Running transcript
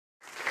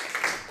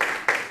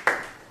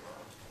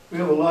We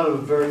have a lot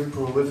of very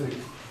prolific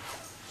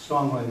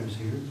songwriters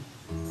here.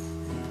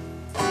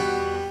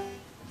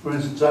 For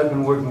instance, I've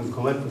been working with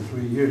Colette for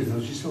 3 years now.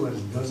 She still has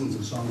dozens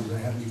of songs I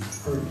haven't even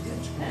heard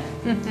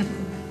yet.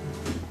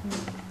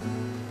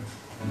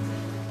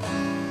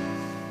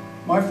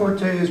 My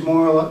forte is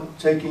more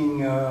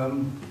taking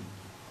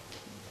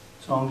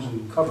songs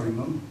and covering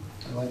them.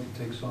 I like to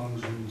take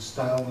songs and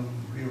style them,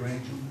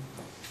 rearrange them,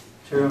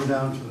 tear them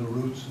down to the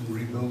roots and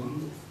rebuild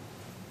them.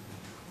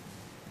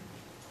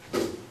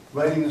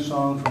 Writing a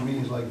song for me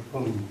is like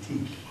pulling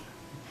teeth.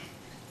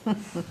 But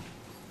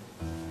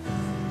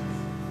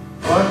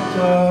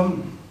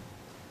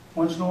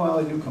once in a while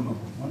I do come up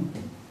with one.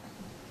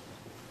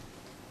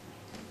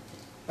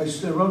 I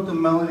wrote the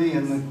melody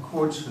and the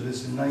chords for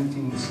this in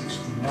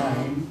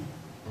 1969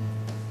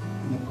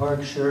 in the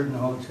Park Sheraton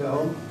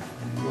Hotel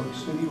in New York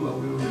City while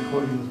we were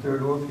recording the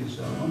third Orpheus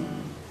album.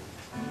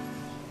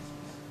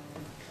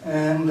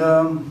 And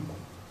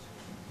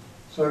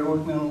started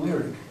working on a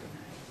lyric.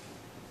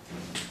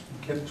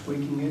 Kept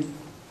tweaking it,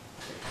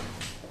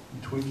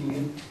 and tweaking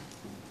it,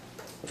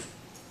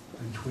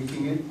 and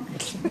tweaking it.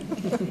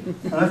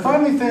 And I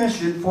finally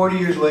finished it 40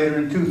 years later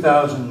in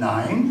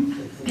 2009,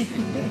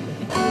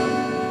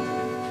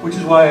 which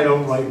is why I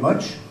don't write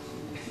much.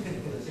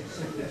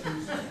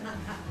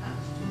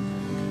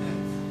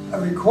 I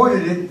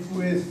recorded it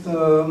with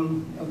a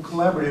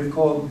collaborative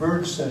called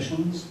Bird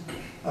Sessions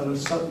out of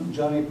Sutton.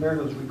 Johnny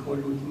Perdos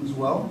recorded with them as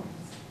well.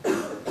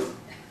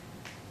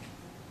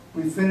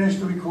 We finished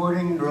the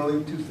recording in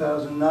early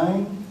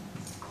 2009,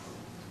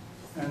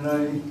 and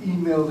I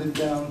emailed it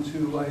down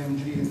to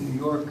IMG in New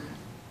York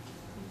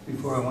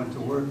before I went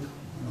to work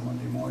on a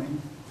Monday morning.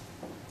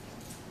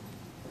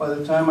 By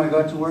the time I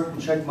got to work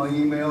and checked my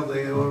email,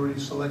 they had already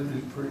selected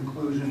it for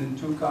inclusion in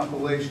 2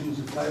 compilations,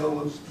 the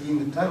title being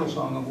the title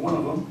song of one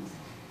of them,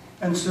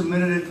 and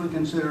submitted it for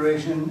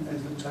consideration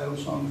as the title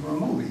song for a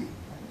movie.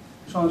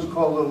 The song is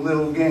called A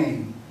Little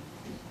Game.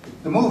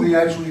 The movie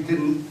actually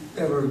didn't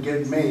ever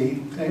get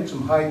made. They had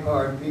some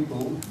high-powered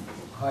people,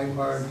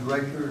 high-powered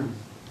director,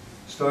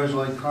 stars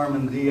like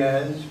Carmen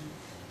Diaz.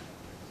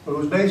 But it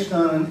was based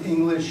on an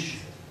English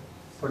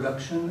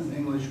production, an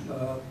English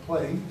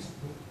play.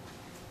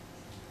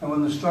 And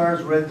when the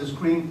stars read the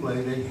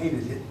screenplay, they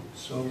hated it,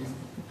 so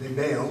they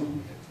bailed.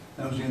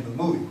 That was the end of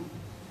the movie.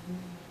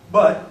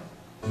 But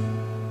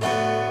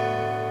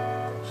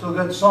still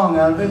got the song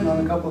out of it, and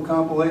on a couple of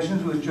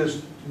compilations. It was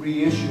just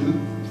reissued.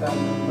 Found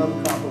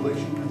another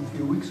compilation a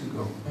few weeks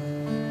ago.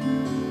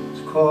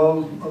 It's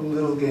called A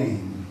Little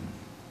Game.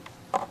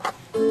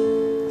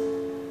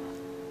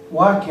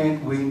 Why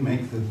can't we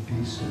make the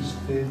pieces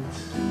fit?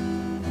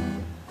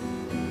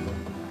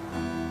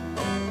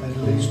 At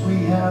least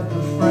we have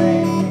the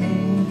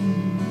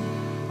frame.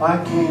 I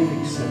can't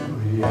accept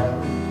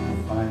reality,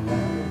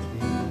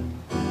 finality.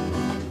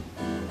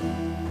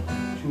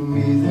 To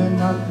me they're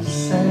not the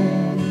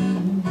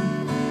same.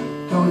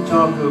 Don't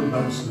talk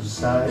about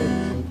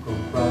society,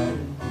 propriety,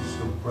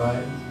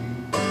 sobriety.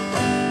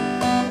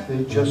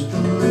 They're just a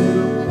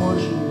little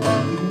portion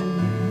of you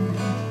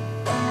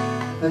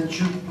that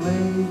you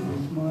played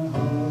with my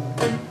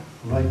heart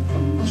right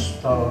from the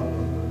start.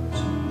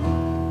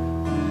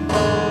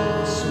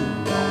 So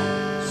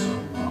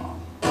long,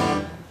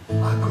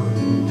 I could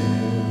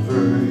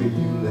never,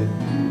 you let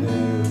me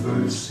never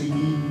see.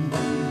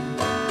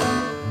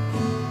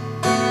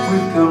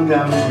 We've come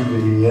down to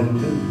the end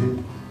of it,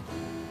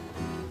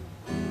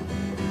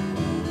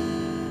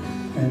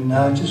 and I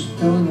just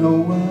don't know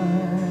why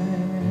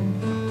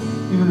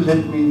you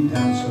let me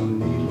down so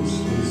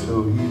needlessly,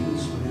 so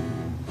heedlessly.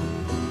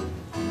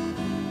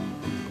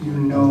 You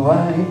know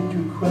I hate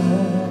to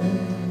cry.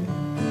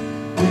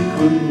 We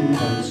couldn't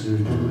answer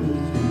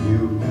humility,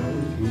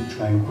 humility,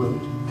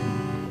 tranquility.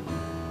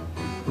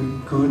 We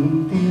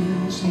couldn't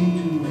even seem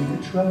to make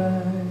a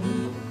try.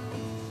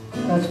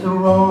 That's the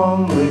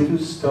wrong way to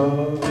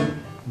start,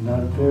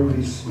 not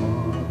very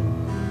smart.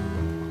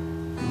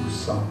 You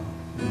song,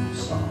 you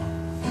song.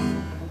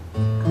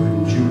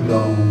 Couldn't you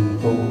long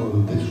for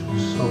this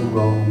was so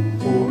wrong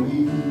for me?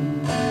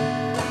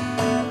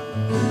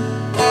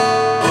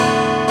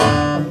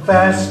 A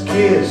fast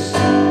kiss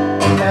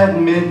at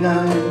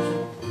midnight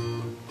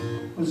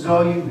was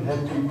all you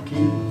had to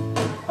give.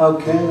 How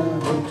can I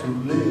hope to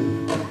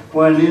live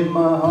when in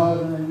my heart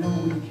I know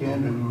we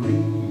can't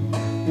agree?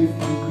 If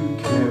you could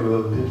care a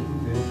little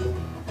bit,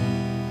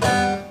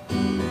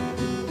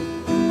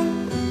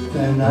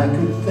 then I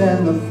could fan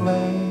the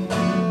flame.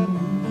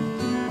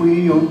 We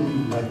only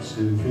like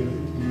civility,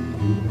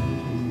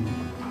 humility.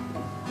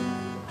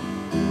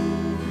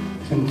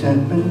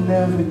 Contentment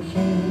never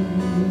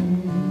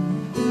came.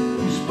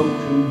 You spoke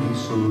to me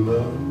so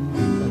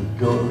lovingly,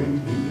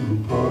 adoringly,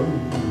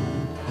 imploringly.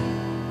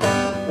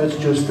 That's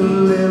just a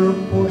little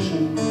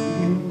portion of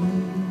you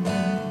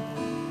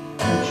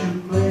that you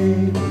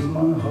played with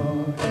my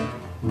heart.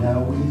 Now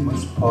we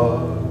must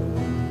part.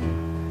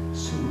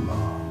 So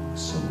long,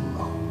 so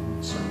long,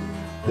 so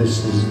this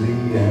is the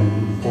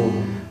end for.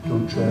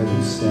 Don't try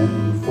to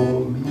send for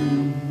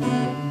me.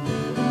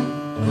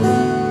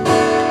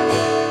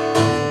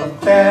 A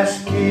fast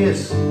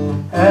kiss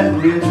at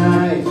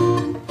midnight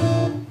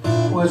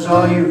was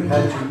all you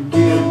had to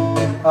give.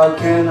 How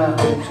can I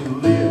hope to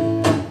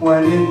live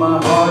when in my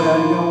heart I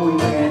know we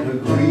can't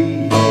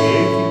agree?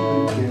 If you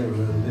could care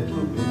a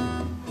little bit,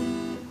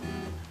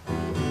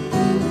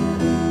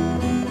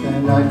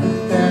 then I could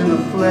fan the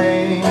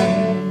flame.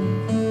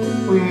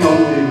 We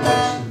only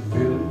have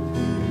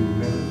civility,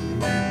 humility.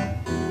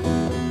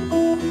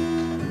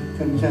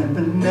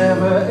 Contentment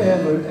never,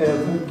 ever,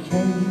 ever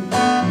came.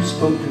 You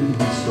spoke to me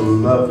so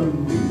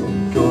lovingly,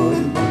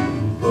 adoring me,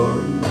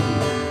 imploring me.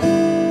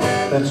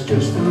 That's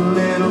just a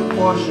little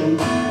portion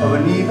of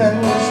an even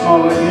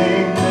smaller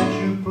game that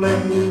you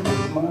played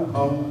with my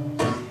heart.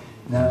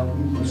 Now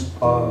we must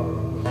part.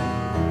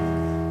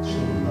 So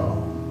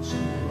long, so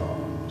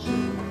long, so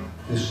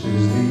this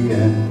is the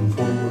end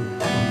for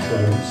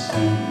Travis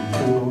and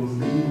for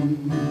me.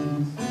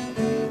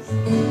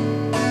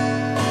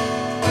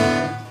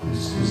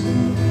 This is the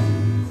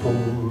end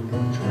for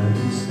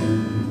Travis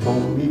and for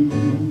me.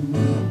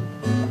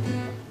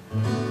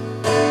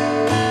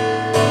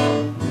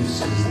 This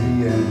is the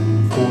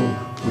end for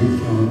we've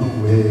thrown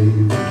away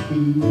the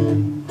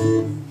key.